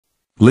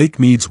Lake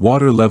Mead's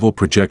water level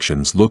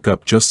projections look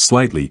up just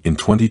slightly in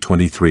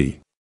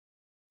 2023.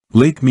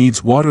 Lake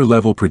Mead's water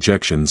level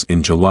projections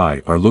in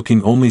July are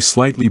looking only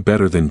slightly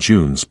better than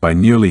June's by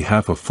nearly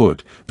half a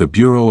foot, the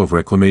Bureau of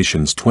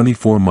Reclamation's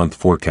 24-month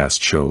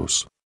forecast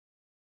shows.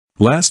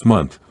 Last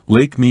month,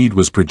 Lake Mead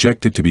was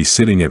projected to be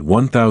sitting at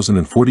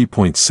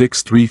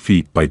 1,040.63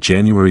 feet by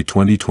January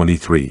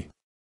 2023.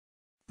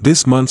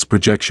 This month's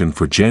projection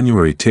for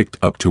January ticked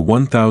up to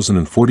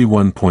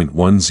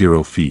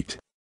 1,041.10 feet.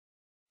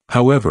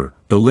 However,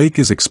 the lake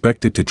is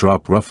expected to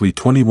drop roughly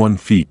 21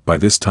 feet by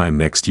this time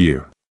next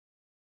year.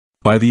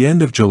 By the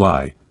end of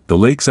July, the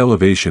lake's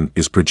elevation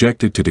is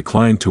projected to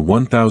decline to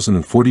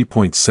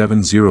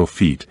 1,040.70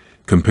 feet,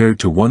 compared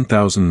to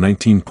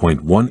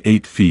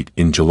 1,019.18 feet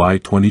in July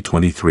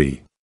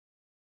 2023.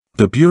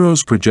 The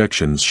Bureau's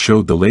projections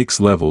showed the lake's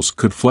levels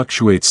could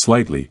fluctuate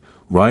slightly,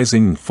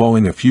 rising and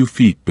falling a few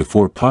feet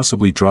before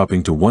possibly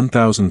dropping to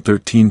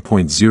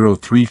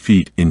 1,013.03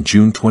 feet in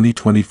June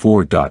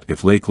 2024.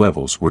 If lake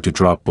levels were to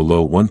drop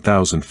below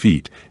 1,000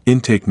 feet,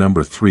 intake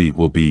number 3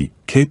 will be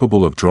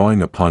capable of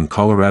drawing upon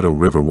Colorado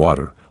River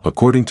water,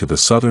 according to the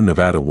Southern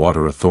Nevada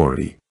Water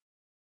Authority.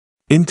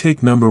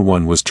 Intake number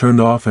 1 was turned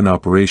off and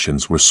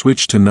operations were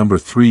switched to number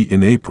 3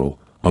 in April,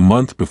 a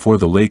month before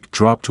the lake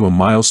dropped to a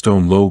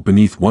milestone low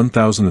beneath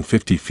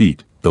 1,050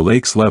 feet. The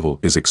lake's level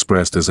is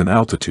expressed as an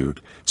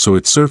altitude, so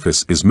its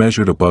surface is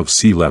measured above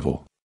sea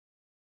level.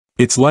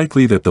 It's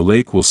likely that the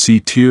lake will see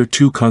Tier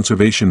 2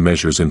 conservation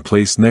measures in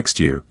place next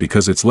year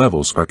because its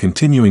levels are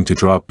continuing to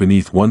drop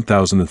beneath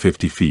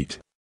 1,050 feet.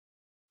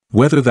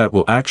 Whether that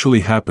will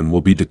actually happen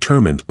will be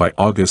determined by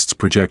August's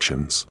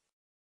projections.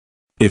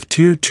 If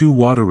Tier 2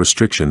 water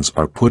restrictions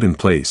are put in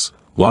place,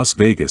 Las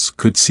Vegas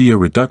could see a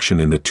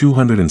reduction in the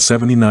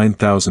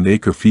 279,000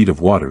 acre-feet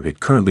of water it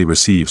currently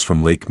receives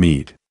from Lake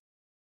Mead.